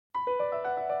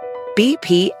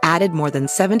BP added more than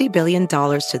 $70 billion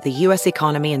to the U.S.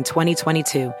 economy in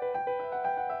 2022.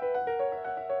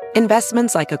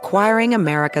 Investments like acquiring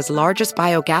America's largest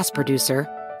biogas producer,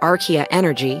 Archaea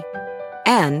Energy,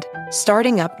 and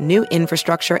starting up new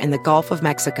infrastructure in the Gulf of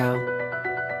Mexico.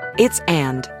 It's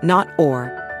and, not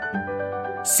or.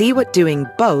 See what doing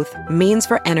both means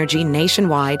for energy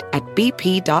nationwide at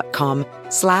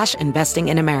bp.com/investing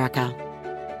in America.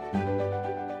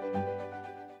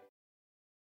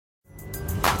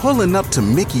 Pulling up to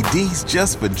Mickey D's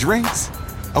just for drinks?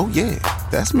 Oh yeah,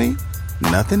 that's me.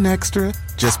 Nothing extra,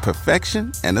 just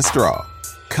perfection and a straw.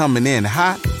 Coming in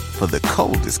hot for the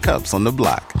coldest cups on the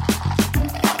block.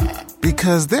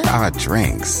 Because there are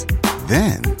drinks.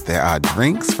 Then there are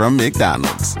drinks from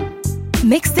McDonald's.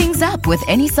 Mix things up with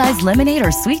any size lemonade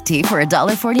or sweet tea for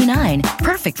 $1.49.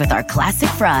 Perfect with our classic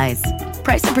fries.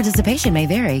 Price and participation may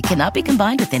vary. Cannot be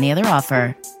combined with any other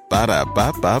offer.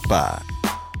 Ba-da-ba-ba-ba.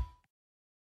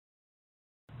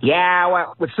 Yeah,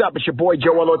 what's up? It's your boy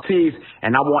Joel Ortiz,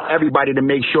 and I want everybody to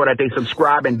make sure that they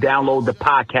subscribe and download the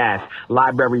podcast,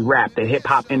 Library Rap, the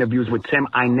hip-hop interviews with Tim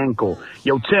Einenkel.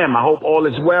 Yo, Tim, I hope all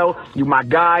is well. You my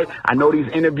guy. I know these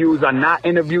interviews are not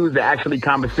interviews, they're actually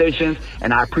conversations,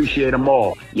 and I appreciate them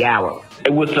all. Yawa. Hey,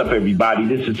 what's up, everybody?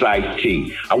 This is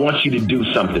Ice-T. I want you to do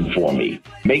something for me.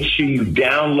 Make sure you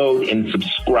download and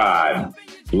subscribe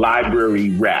Library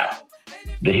Rap,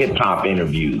 the hip-hop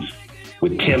interviews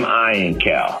with Tim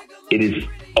Einenkel. It is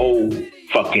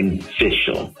fucking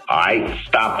official. All right?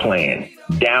 Stop playing.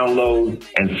 Download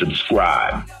and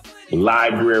subscribe.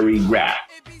 Library Rap,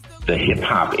 the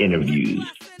hip-hop interviews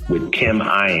with Tim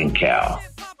Einenkel.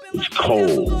 It's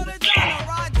cold.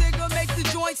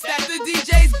 Stack the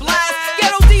DJ's blast.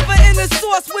 Ghetto deeper in the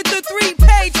source with the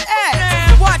 3-page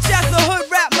ad. Watch as the hood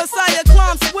rap messiah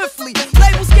climbs swiftly.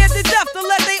 Labels scared to death to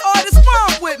let they artists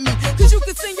farm with me. Cause you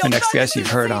can sing your The next guest you've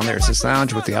heard on Lyricist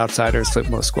Lounge with The Outsiders,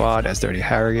 Flipmode Squad, as Dirty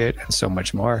Harriet, and so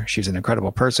much more. She's an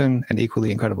incredible person, an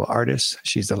equally incredible artist.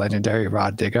 She's the legendary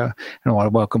Rah Digga, and I want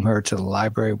to welcome her to the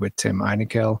library with Tim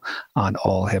Einenkel on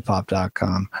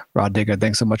allhiphop.com. Rah Digga,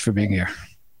 thanks so much for being here.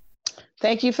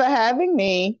 Thank you for having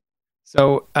me.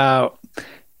 So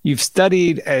you've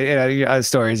studied,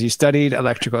 stories, you studied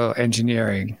electrical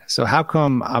engineering. So how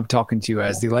come I'm talking to you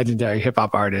as the legendary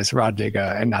hip-hop artist, Rah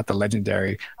Digga, and not the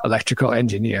legendary electrical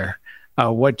engineer?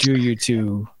 What drew you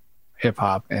to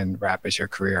hip-hop and rap as your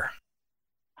career?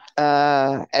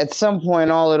 At some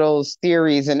point, all of those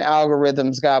theories and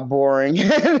algorithms got boring.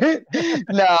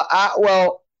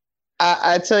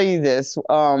 I tell you this.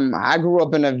 I grew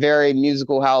up in a very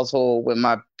musical household with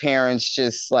my parents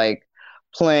just like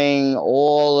playing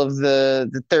all of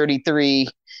the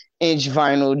 33-inch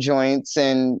vinyl joints.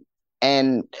 And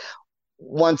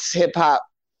once hip hop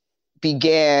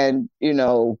began,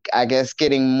 I guess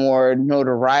getting more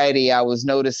notoriety, I was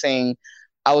recognizing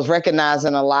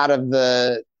a lot of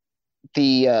the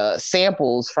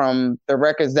samples from the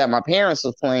records that my parents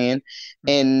was playing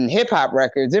in hip hop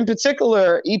records, in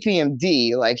particular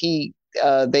EPMD. Like they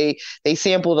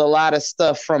sampled a lot of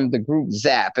stuff from the group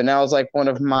Zapp, and that was like one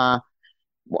of my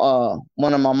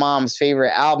mom's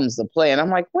favorite albums to play. And I'm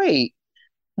like, wait,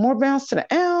 more bounce to the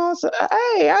ounce.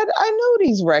 Hey, I know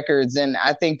these records, and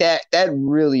I think that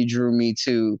really drew me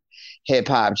to hip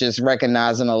hop. Just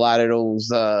recognizing a lot of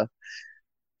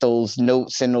those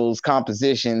notes and those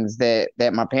compositions that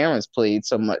my parents played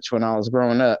so much when I was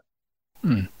growing up.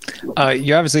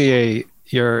 You're obviously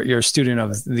you're a student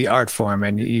of the art form,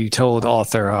 and you told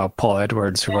author Paul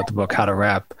Edwards, who wrote the book How to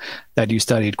Rap, that you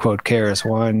studied, quote,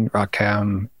 KRS-One,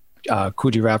 Rakim,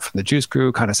 Kool G Rap from the Juice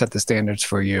Crew, kind of set the standards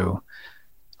for you.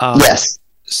 Yes.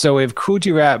 So if Kool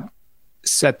G Rap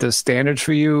set the standards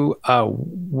for you,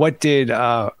 what did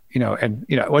what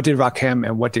did Rakim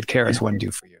and what did KRS-One do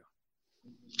for you?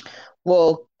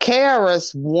 Well,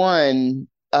 KRS-One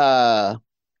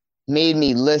made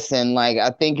me listen. Like, I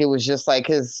think it was just like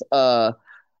his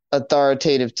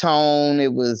authoritative tone. He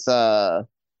was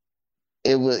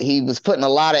putting a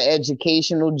lot of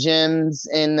educational gems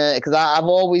in because I've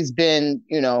always been,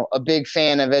 a big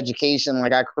fan of education.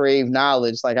 Like, I crave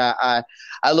knowledge. Like, I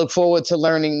look forward to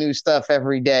learning new stuff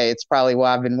every day. It's probably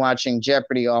why I've been watching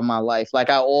Jeopardy all my life. Like,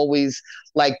 I always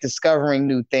like discovering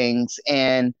new things,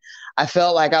 and I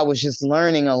felt like I was just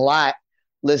learning a lot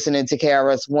listening to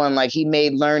KRS-One. Like, he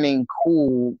made learning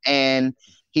cool, and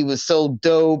he was so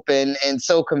dope and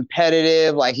so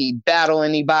competitive. Like, he'd battle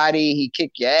anybody, he'd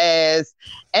kick your ass.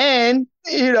 And,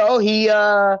 he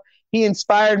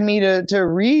inspired me to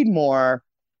read more.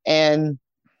 And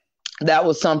that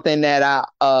was something that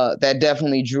that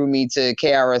definitely drew me to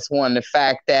KRS-One. The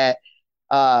fact that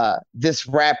this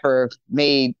rapper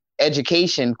made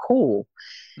education cool.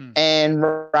 And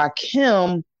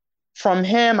Rakim, from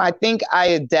him, I think I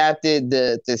adapted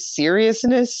the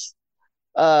seriousness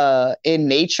in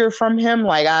nature from him.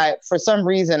 Like for some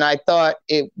reason, I thought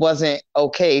it wasn't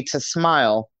okay to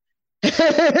smile.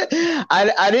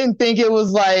 I didn't think it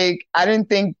was like, I didn't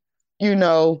think,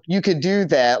 you could do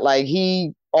that. Like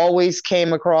he always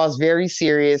came across very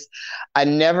serious. I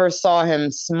never saw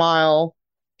him smile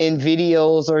in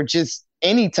videos or just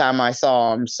anytime I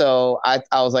saw him. So I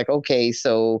was like, okay,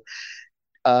 so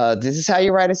this is how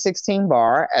you write a 16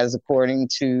 bar, as according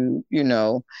to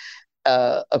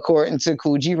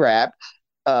Kool G Rap.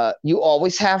 You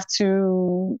always have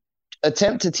to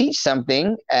attempt to teach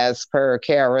something as per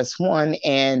KRS-One,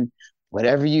 and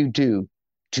whatever you do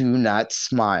not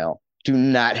smile. Do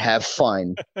not have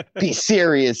fun. Be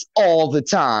serious all the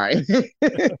time.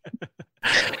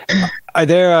 Are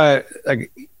there,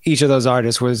 like each of those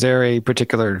artists, was there a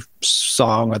particular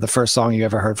song or the first song you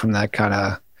ever heard from that kind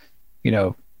of,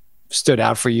 stood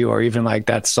out for you, or even like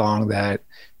that song that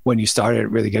when you started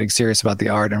really getting serious about the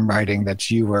art and writing that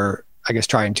you were, I guess,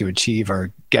 trying to achieve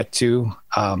or get to?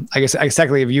 I guess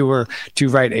exactly, if you were to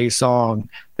write a song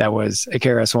that was a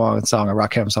KRS-One song, a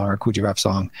Rakim song, or a Kool G Rap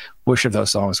song, which of those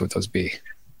songs would those be?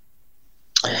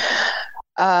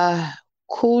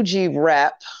 Kool G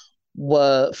Rap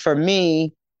was, for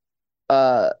me,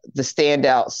 the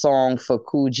standout song for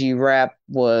Kool G Rap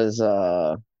was,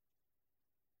 I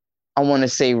want to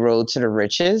say Road to the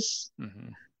Riches,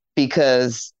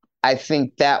 because I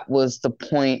think that was the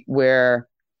point where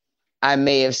I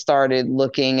may have started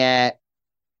looking at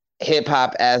hip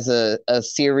hop as a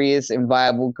serious and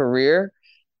viable career.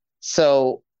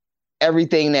 So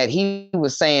everything that he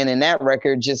was saying in that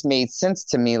record just made sense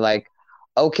to me. Like,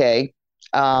 okay,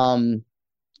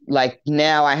 like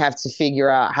now I have to figure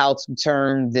out how to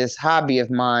turn this hobby of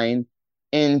mine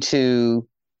into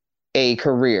a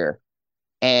career.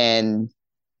 And,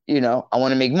 I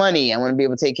want to make money. I want to be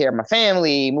able to take care of my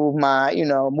family, move my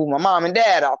mom and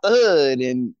dad off the hood,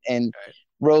 and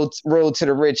Road to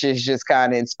the Riches just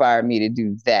kind of inspired me to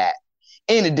do that.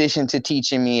 In addition to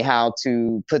teaching me how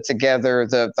to put together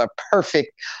the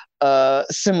perfect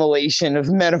simulation of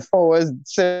metaphors,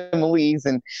 similes,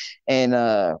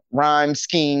 and rhyme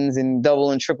schemes and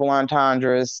double and triple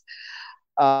entendres.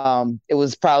 It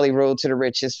was probably Road to the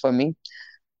Riches for me.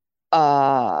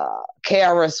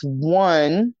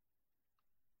 KRS-One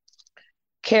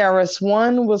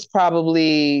was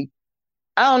probably,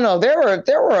 I don't know. There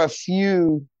were a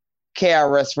few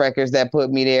KRS records that put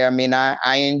me there. I mean,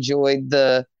 I enjoyed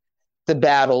the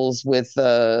battles with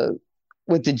the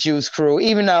Juice Crew,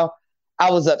 even though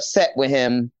I was upset with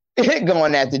him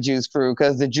going at the Juice Crew,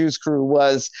 because the Juice Crew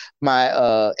was my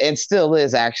and still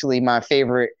is actually my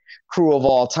favorite crew of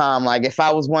all time. Like if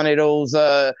I was one of those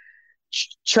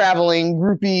traveling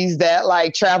groupies that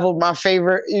like traveled my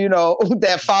favorite,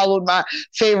 that followed my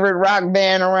favorite rock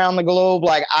band around the globe,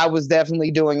 like I was definitely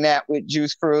doing that with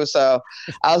Juice Crew. So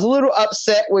I was a little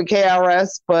upset with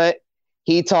KRS, but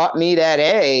he taught me that,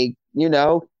 hey,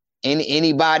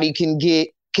 anybody can get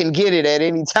it at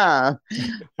any time.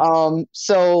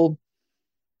 So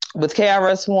with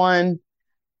KRS-One,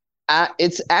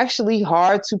 it's actually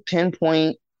hard to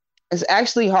pinpoint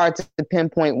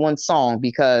one song,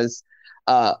 because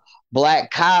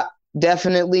Black Cop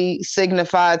definitely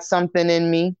signified something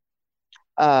in me.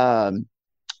 Oh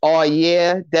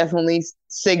Yeah definitely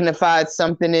signified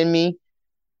something in me.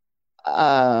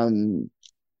 There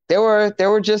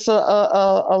were just a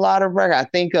lot of records. I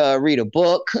think Read a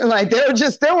Book. Like there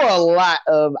were a lot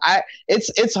of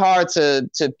it's hard to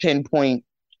pinpoint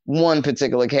one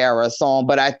particular KRS song,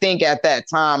 but I think at that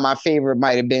time my favorite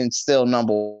might have been still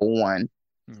Number One.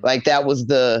 Like that was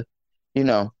the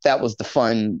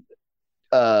fun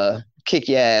kick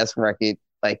your ass record.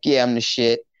 Like, yeah, I'm the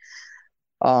shit.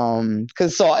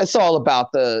 Cause it's all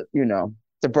about the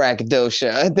braggadocio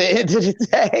at the end of the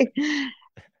day.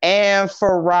 And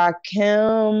for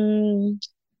Rakim,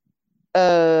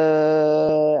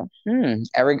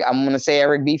 Eric, I'm gonna say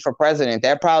Eric B for President.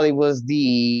 That probably was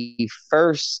the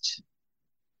first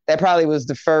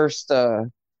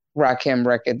Rakim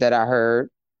record that I heard.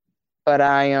 But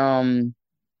I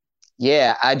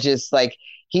just like,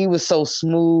 he was so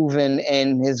smooth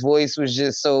and his voice was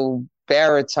just so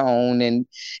baritone, and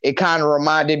it kind of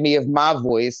reminded me of my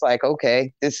voice. Like,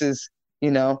 okay, this is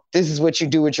what you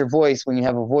do with your voice when you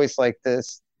have a voice like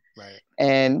this. Right.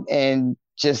 And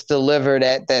just deliver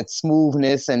that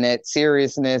smoothness and that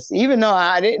seriousness. Even though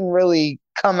I didn't really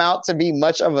come out to be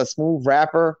much of a smooth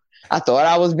rapper, I thought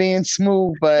I was being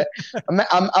smooth, but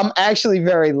I'm actually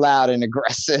very loud and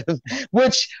aggressive,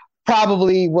 which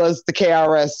probably was the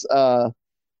KRS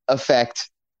effect.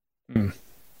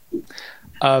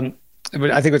 But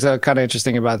I think what's kind of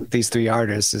interesting about these three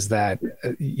artists is that,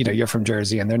 you're from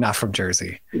Jersey and they're not from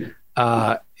Jersey.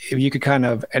 If you could kind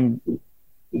of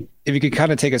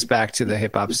take us back to the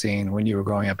hip hop scene when you were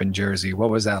growing up in Jersey, what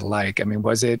was that like? I mean,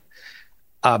 was it,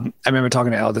 I remember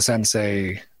talking to El Da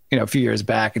Sensei, a few years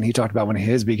back, and he talked about one of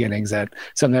his beginnings that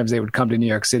sometimes they would come to New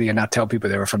York City and not tell people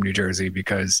they were from New Jersey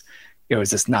because it was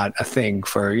just not a thing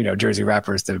for, Jersey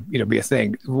rappers to, be a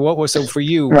thing. So for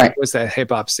you, What was that hip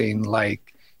hop scene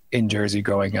like in Jersey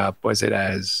growing up? Was it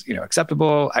as,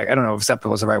 acceptable? I don't know if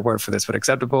acceptable is the right word for this, but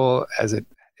acceptable as it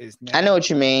is now? I know what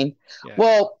you mean. Yeah.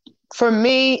 Well, for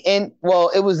me, it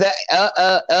was that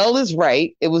L is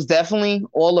right. It was definitely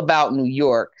all about New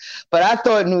York, but I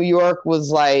thought New York was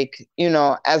like,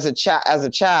 as a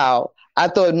child, I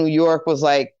thought New York was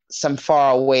like some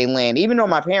far away land. Even though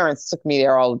my parents took me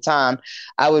there all the time,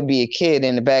 I would be a kid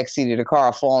in the backseat of the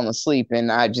car falling asleep, and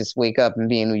I'd just wake up and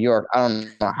be in New York. I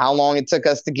don't know how long it took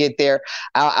us to get there.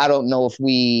 I don't know if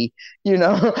we,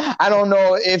 I don't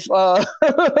know if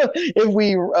if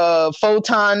we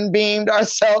photon beamed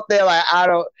ourselves there. Like, I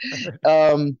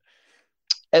don't.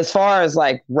 As far as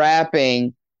like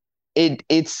rapping,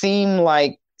 it seemed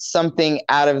like something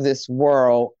out of this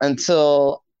world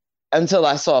until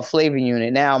I saw Flavor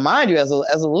Unit. Now, mind you, as a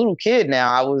little kid,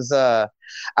 now I was a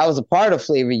part of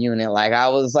Flavor Unit. Like, I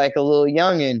was like a little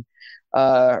youngin',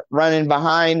 running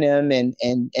behind them,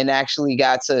 and actually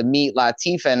got to meet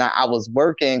Latifah. And I was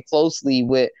working closely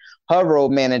with her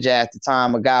road manager at the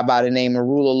time, a guy by the name of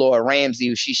Rula Lord Ramsey,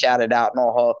 who she shouted out in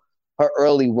all her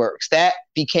early works. That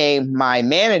became my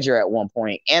manager at one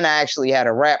point, and I actually had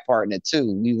a rap partner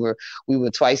too. We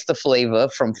were twice the Flavor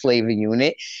from Flavor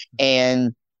Unit,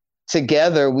 and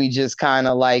together we just kind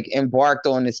of like embarked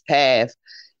on this path.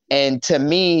 And to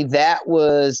me, that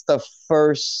was the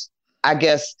first, I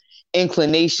guess,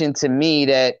 inclination to me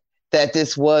that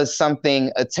this was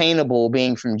something attainable,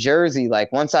 being from Jersey.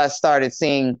 Like, once I started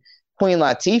seeing Queen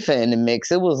Latifah in the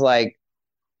mix, it was like,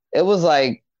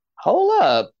 hold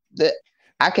up, that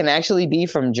I can actually be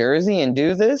from Jersey and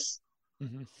do this.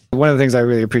 Mm-hmm. One of the things I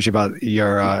really appreciate about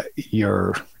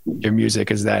your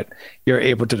music is that you're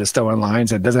able to just throw in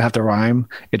lines. It doesn't have to rhyme.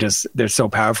 They're so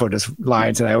powerful, just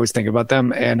lines, and I always think about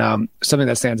them. And something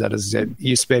that stands out is that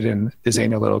you spit in "This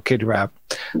Ain't No Little Kid Rap.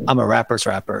 I'm a rapper's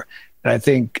rapper," and I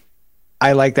think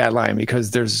I like that line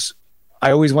because I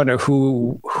always wonder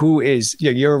who is,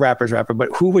 you're a rapper's rapper, but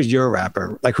who was your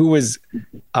rapper? Like, who was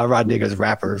Rod Digga's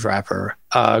rapper's rapper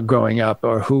growing up,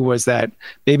 or who was that?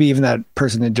 Maybe even that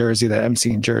person in Jersey, that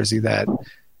MC in Jersey that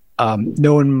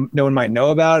no one might know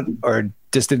about, or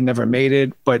just never made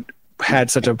it, but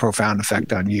had such a profound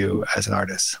effect on you as an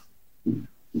artist.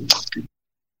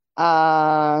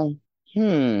 Well,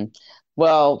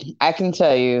 I can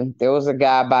tell you, there was a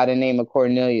guy by the name of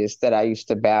Cornelius that I used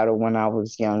to battle when I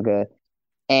was younger.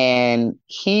 And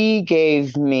he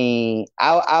gave me,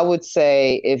 I would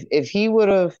say, if he would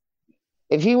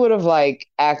have like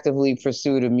actively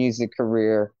pursued a music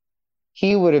career,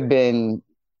 he could have been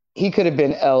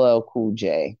LL Cool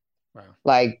J. Wow.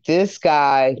 Like, this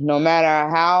guy, no matter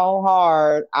how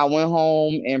hard I went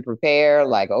home and prepared,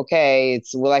 like, okay,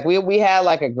 it's like we had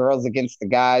like a Girls Against the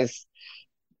Guys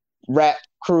rap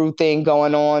crew thing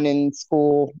going on in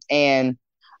school, and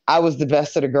I was the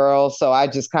best of the girls, so I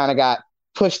just kind of got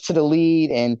pushed to the lead,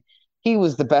 and he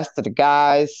was the best of the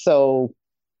guys. So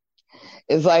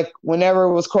it's like, whenever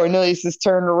it was Cornelius's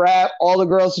turn to rap, all the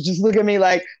girls would just look at me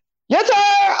like, "Your turn."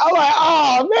 I'm like,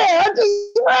 "Oh man, I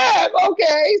just rap."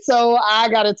 Okay, so I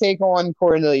got to take on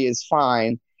Cornelius,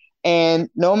 fine. And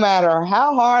no matter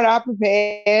how hard I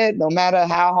prepared, no matter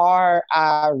how hard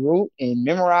I wrote and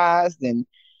memorized, and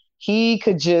he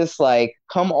could just like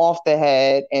come off the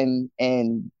head and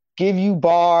give you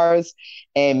bars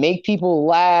and make people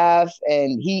laugh.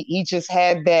 And he just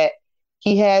had that,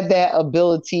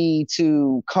 ability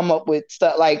to come up with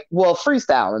stuff like, well,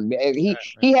 freestyling.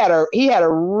 He had a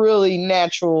really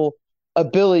natural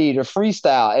ability to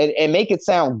freestyle and make it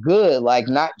sound good, like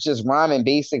not just rhyming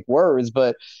basic words,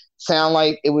 but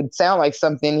it would sound like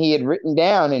something he had written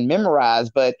down and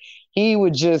memorized. But he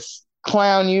would just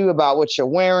clown you about what you're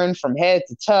wearing from head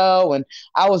to toe. And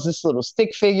I was this little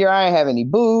stick figure. I didn't have any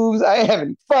boobs. I didn't have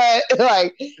any butt.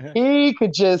 Like, he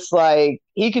could just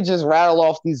rattle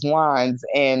off these lines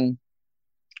and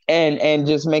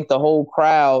just make the whole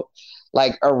crowd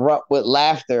like erupt with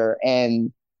laughter.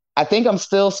 And I think I'm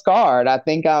still scarred. I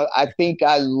think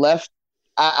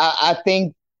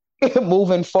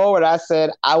moving forward, I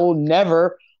said, I will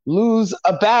never lose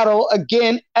a battle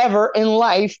again, ever in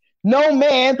life. No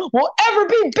man will ever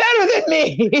be better than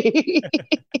me.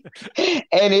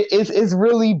 And it's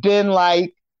really been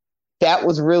like that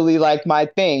was really like my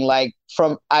thing. Like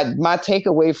my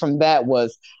takeaway from that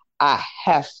was I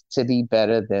have to be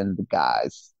better than the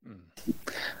guys.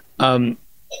 I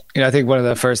think one of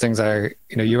the first things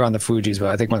you were on the Fugees, but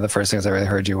I think one of the first things I really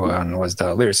heard you on was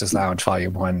the Lyricist Lounge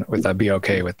Volume 1 with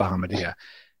B.O.K. with Bahamadia.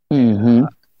 Mm-hmm.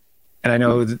 And I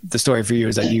know the story for you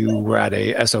is that you were at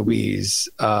a SOBs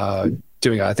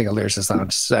doing, I think, a Lyricist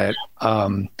Lounge set.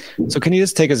 So can you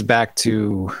just take us back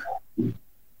to,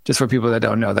 just for people that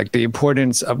don't know, like the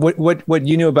importance of what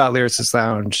you knew about Lyricist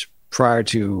Lounge prior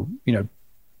to,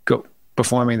 go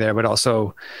performing there, but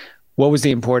also what was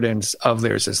the importance of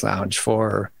Lyricist Lounge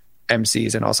for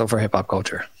MCs and also for hip hop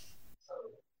culture?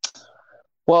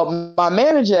 Well, my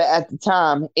manager at the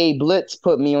time, A Blitz,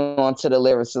 put me onto the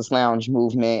Lyricist Lounge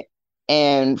movement.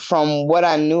 And from what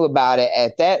I knew about it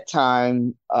at that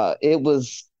time, it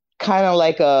was kind of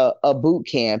like a boot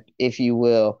camp, if you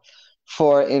will,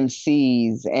 for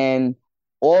MCs. And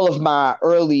all of my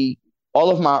early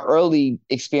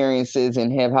experiences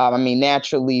in hip hop, I mean,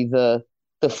 naturally the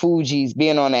Fugees,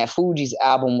 being on that Fugees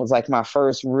album was like my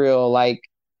first real like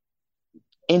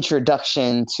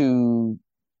introduction to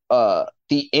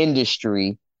the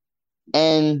industry.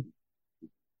 And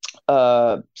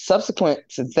subsequent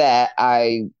to that,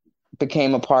 I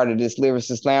became a part of this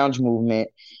Lyricist Lounge movement.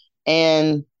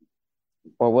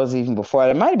 Or was it even before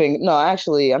that? It might have been, no,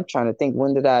 actually, I'm trying to think,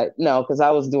 because I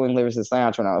was doing Lyricist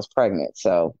Lounge when I was pregnant.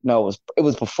 So no, it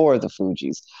was before the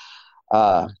Fugees.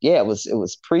 It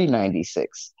was pre-96.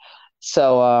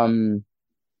 So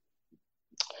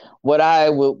what I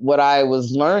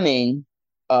was learning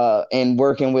and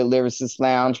working with Lyricist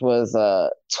Lounge was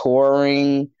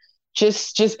touring,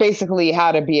 just basically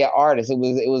how to be an artist. It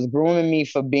was grooming me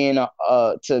for being an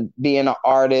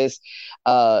artist,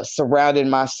 surrounding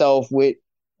myself with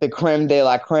the creme de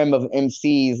la creme of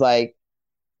MCs. Like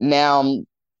now,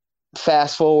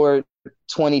 fast forward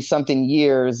 20 something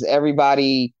years,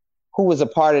 everybody who was a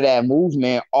part of that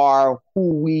movement are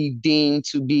who we deem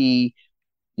to be,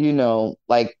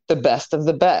 like the best of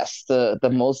the best, the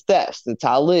Mos Defs, the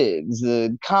Talibs,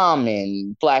 the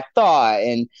Common, Black Thought.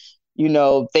 And,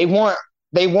 they weren't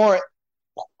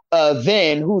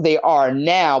then who they are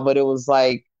now, but it was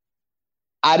like,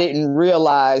 I didn't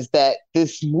realize that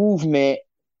this movement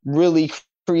really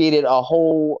created a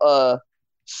whole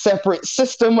separate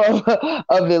system of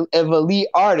elite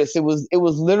artists. It was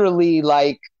literally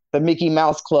like the Mickey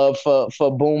Mouse Club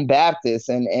for Boom Baptist.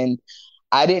 And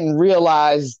I didn't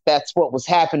realize that's what was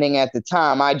happening at the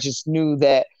time. I just knew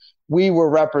that we were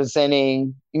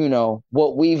representing,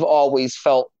 what we've always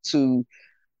felt to,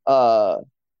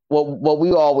 what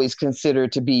we always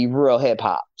considered to be real hip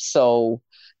hop. So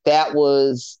that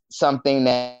was something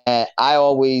that I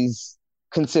always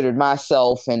considered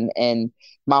myself, and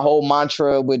my whole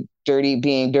mantra with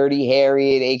being Dirty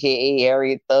Harriet, aka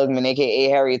Harriet Tubman, aka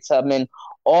Harriet Tubman,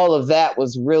 all of that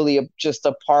was really just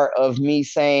a part of me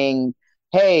saying,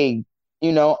 hey,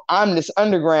 I'm this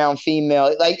underground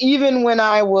female. Like even when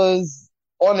I was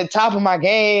on the top of my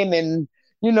game and,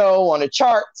 on the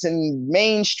charts and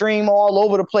mainstream all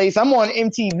over the place, I'm on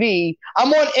MTV,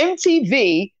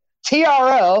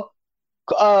 TRL,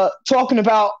 talking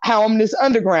about how I'm this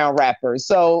underground rapper.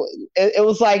 So it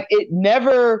was like, it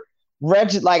never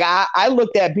like I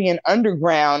looked at being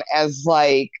underground as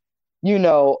like,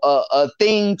 a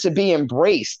thing to be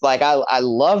embraced. Like I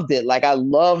loved it. Like I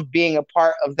loved being a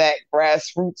part of that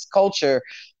grassroots culture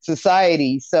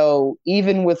society. So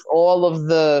even with all of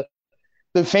the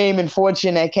fame and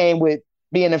fortune that came with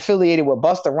being affiliated with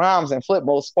Busta Rhymes and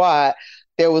Flipmode Squad,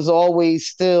 there was always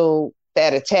still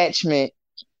that attachment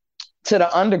to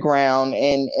the underground.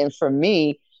 And for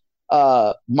me,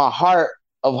 my heart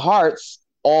of hearts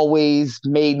always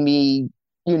made me,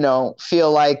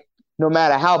 feel like no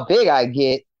matter how big I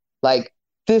get, like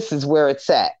this is where it's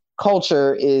at.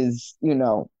 Culture is,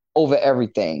 over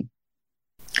everything.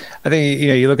 I think,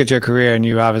 you look at your career and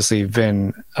you've obviously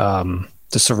been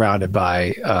just surrounded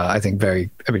by, I think,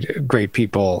 great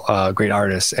people, great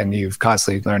artists, and you've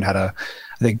constantly learned how to,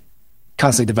 I think,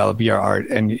 constantly develop your art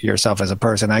and yourself as a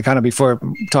person. Before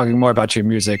talking more about your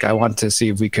music, I want to see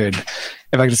if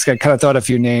I just kind of thought a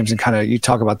few names and kind of you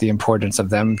talk about the importance of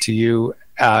them to you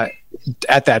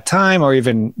at that time, or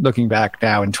even looking back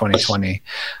now in 2020.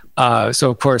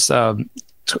 So of course,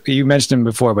 you mentioned him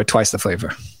before, but Twice the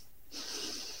Flavor.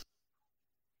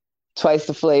 Twice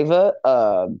the Flavor.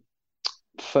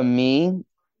 For me,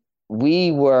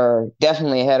 we were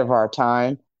definitely ahead of our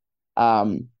time.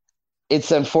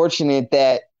 It's unfortunate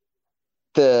that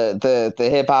the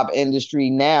hip hop industry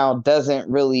now doesn't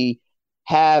really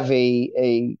have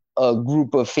a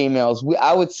group of females.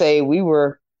 I would say we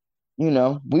were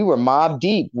we were Mobb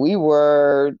Deep. We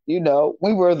were,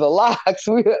 we were the Lox.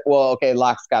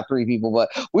 Lox got 3 people, but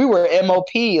we were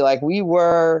MOP. Like we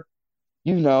were,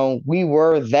 we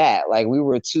were that. Like we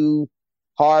were 2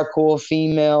 hardcore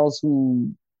females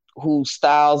whose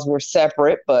styles were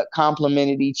separate but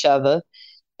complemented each other.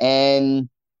 And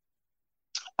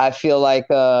I feel like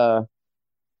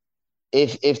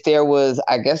if there was,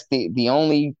 I guess the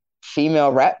only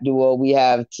female rap duo we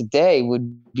have today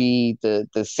would be the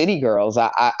City Girls.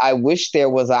 I wish there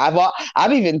was.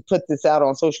 I've even put this out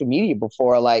on social media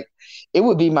before. Like, it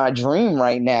would be my dream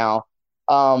right now.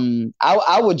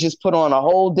 I would just put on a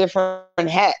whole different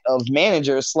hat of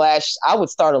manager / I would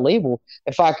start a label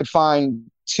if I could find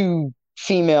 2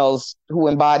 females who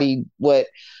embodied what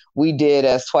we did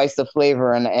as Twice the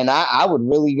Flavor, and I would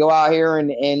really go out here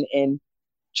and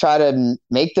try to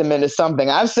make them into something.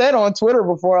 I've said on Twitter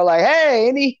before, like,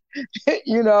 hey,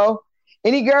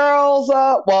 any girls?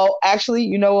 Well, actually,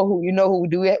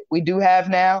 who we do have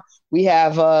now? We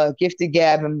have Gifted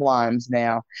Gab and Blimes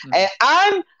now, and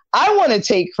I want to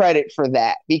take credit for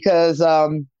that because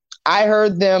I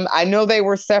heard them. I know they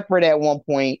were separate at one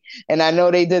point, and I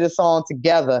know they did a song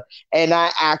together, and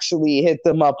I actually hit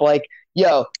them up like,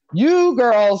 yo, you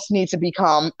girls need to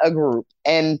become a group.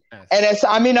 And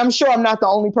I'm sure I'm not the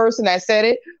only person that said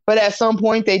it, but at some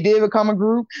point they did become a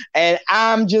group, and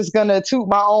I'm just going to toot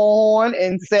my own horn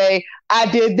and say, I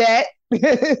did that.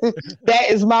 That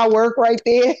is my work right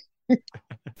there.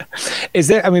 Is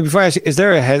there, before I ask you, is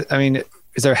there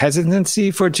a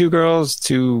hesitancy for 2 girls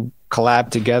to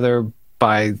collab together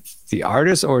by the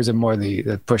artist, or is it more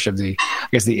the push of the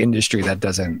industry that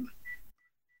doesn't?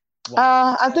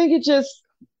 I think it just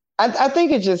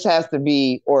has to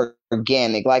be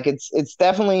organic. Like it's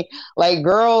definitely like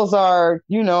girls are,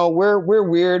 we're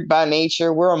weird by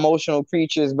nature. We're emotional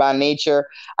creatures by nature.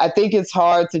 I think it's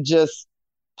hard to just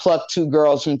pluck 2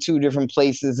 girls from 2 different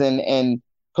places and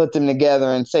put them together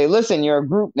and say, listen, you're a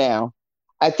group now.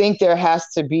 I think there has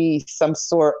to be some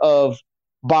sort of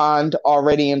bond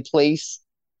already in place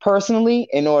personally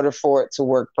in order for it to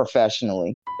work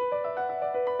professionally.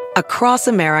 Across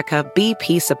America,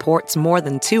 BP supports more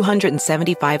than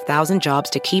 275,000 jobs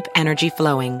to keep energy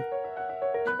flowing.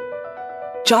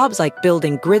 Jobs like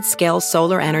building grid-scale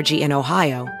solar energy in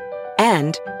Ohio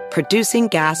and producing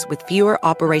gas with fewer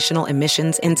operational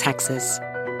emissions in Texas.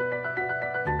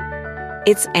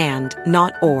 It's and,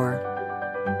 not or.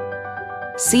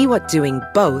 See what doing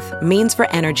both means for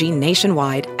energy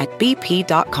nationwide at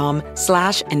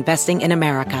bp.com/investing in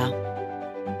America.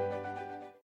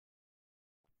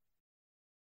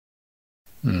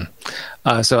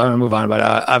 So I'm gonna move on, but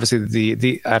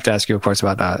obviously I have to ask you, of course,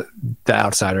 about the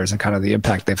Outsiders and kind of the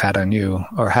impact they've had on you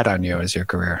as your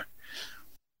career.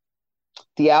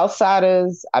 The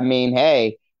Outsiders,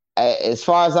 hey, as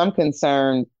far as I'm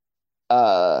concerned,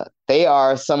 they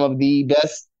are some of the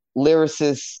best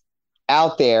lyricists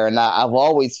out there, and I've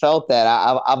always felt that.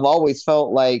 I've always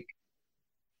felt like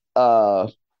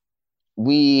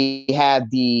we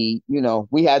had the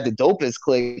dopest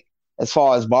clique as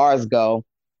far as bars go.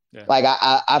 Yeah. Like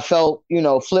I felt,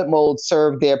 Flip Mode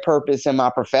served their purpose in my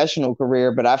professional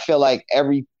career, but I feel like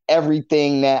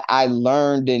everything that I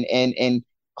learned and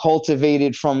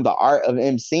cultivated from the art of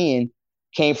MCing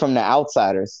came from the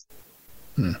Outsiders.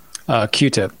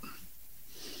 Q-Tip.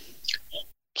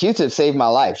 Q-Tip saved my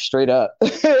life, straight up.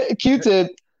 Q-Tip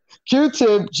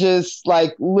just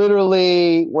like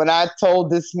literally, when I told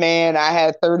this man I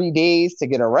had 30 days to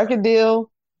get a record deal,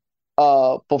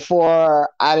 before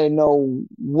I didn't know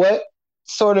what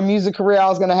sort of music career I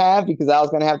was going to have, because I was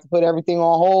going to have to put everything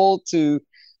on hold to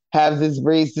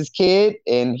raise this kid.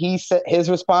 And he said, his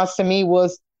response to me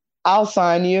was, I'll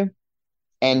sign you.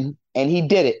 And he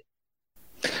did it.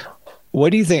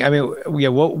 What do you think?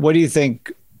 What do you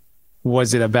think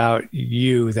was it about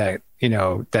you that,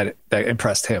 that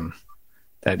impressed him,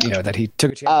 that he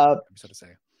took a chance, so to say?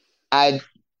 I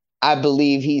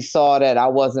believe he saw that I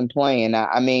wasn't playing.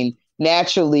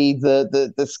 Naturally,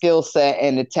 the skill set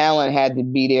and the talent had to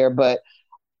be there, but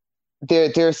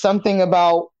there's something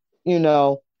about,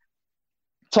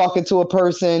 talking to a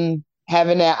person,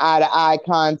 having that eye-to-eye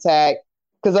contact,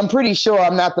 because I'm pretty sure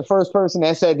I'm not the first person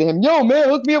that said to him, yo, man,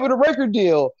 hook me up with a record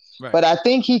deal. Right. But I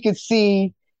think he could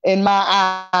see in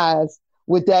my eyes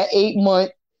with that 8-month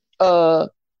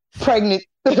pregnant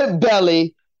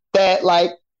belly that,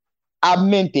 like, I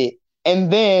meant it.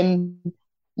 And then,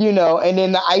 and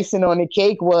then the icing on the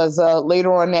cake was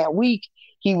later on that week,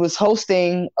 he was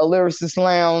hosting a Lyricist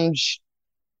Lounge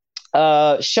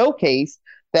showcase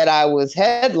that I was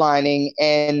headlining.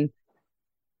 And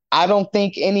I don't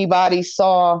think anybody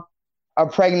saw a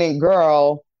pregnant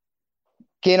girl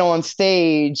get on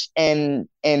stage and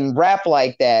rap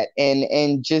like that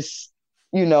and just,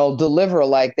 you know, deliver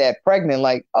like that pregnant,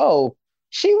 like, oh,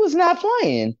 she was not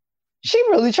playing. She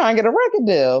really trying to get a record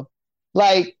deal.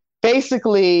 Like,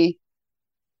 basically,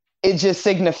 it just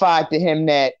signified to him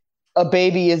that a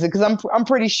baby is, because I'm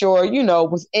pretty sure, you know,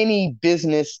 with any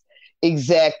business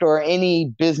exec or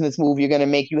any business move you're going to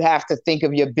make, you have to think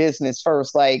of your business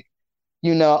first. Like,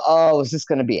 you know, oh, is this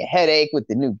going to be a headache with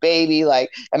the new baby?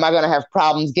 Like, am I going to have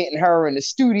problems getting her in the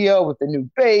studio with the new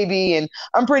baby? And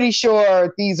I'm pretty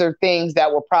sure these are things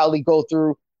that will probably go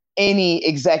through any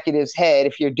executive's head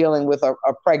if you're dealing with a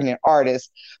pregnant artist.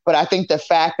 But I think the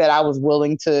fact that I was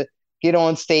willing to get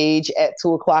on stage at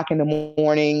 2:00 in the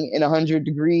morning in a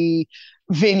 100-degree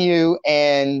venue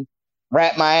and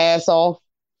rap my ass off,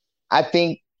 I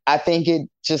think it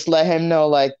just let him know,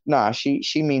 like, nah, she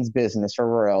means business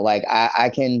for real. Like, I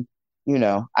can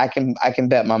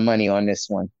bet my money on this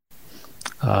one.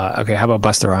 Okay, how about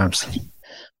Busta Rhymes?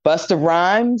 Busta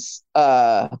Rhymes,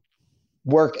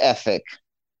 work ethic.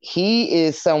 He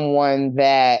is someone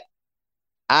that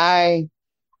I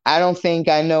don't think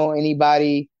I know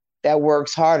anybody that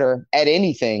works harder at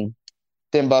anything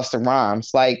than Busta Rhymes.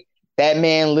 Like, that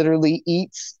man literally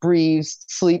eats, breathes,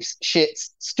 sleeps, shits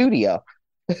studio.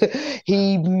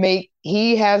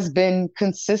 He has been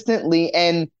consistently,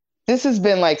 and this has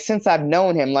been like since I've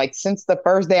known him, like since the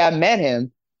first day I met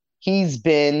him, he's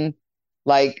been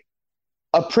like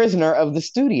a prisoner of the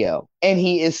studio, and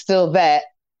he is still that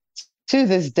to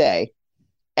this day.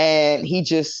 And he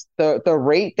just, the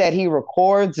rate that he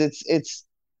records, it's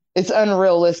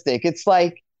unrealistic. It's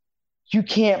like, you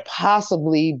can't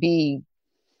possibly be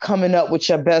coming up with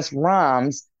your best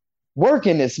rhymes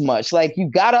working this much. Like, you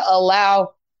gotta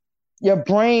allow your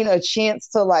brain a chance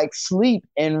to like sleep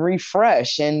and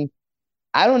refresh. And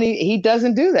he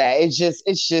doesn't do that. It's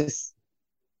just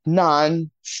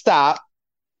non-stop,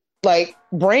 like,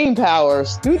 brain power,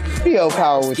 studio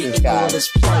power with this guy.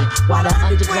 While the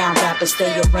underground rappers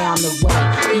stay around the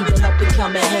way, even up and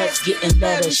coming heads getting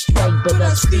led astray, but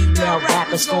us female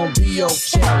rappers gon' be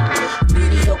okay.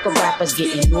 Mediocre rappers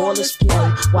getting all this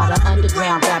play, while the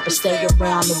underground rappers stay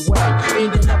around the way,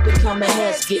 even up and coming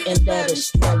heads getting led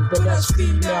astray, but us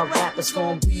female rappers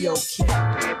gon' be okay.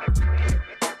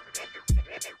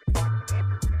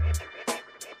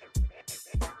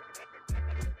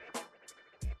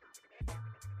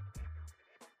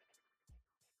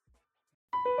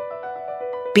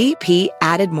 BP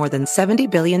added more than $70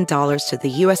 billion to the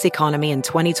U.S. economy in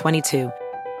 2022.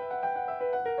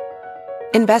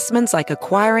 Investments like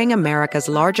acquiring America's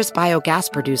largest biogas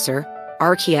producer,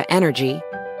 Archaea Energy,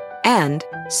 and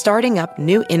starting up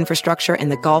new infrastructure in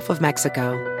the Gulf of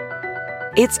Mexico.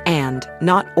 It's and,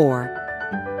 not or.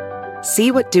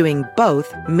 See what doing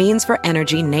both means for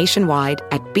energy nationwide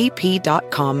at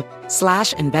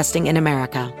bp.com/investing in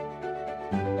America.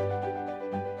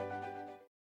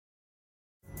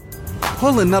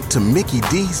 Pulling up to Mickey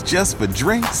D's just for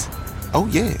drinks? Oh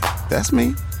yeah, that's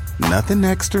me. Nothing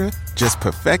extra, just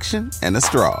perfection and a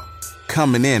straw.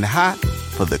 Coming in hot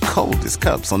for the coldest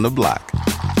cups on the block.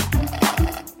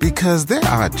 Because there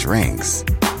are drinks.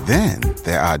 Then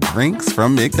there are drinks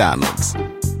from McDonald's.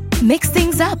 Mix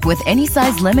things up with any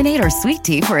size lemonade or sweet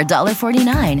tea for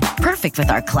 $1.49. Perfect with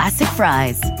our classic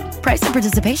fries. Price and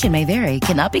participation may vary.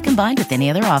 Cannot be combined with any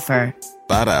other offer.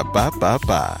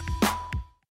 Ba-da-ba-ba-ba.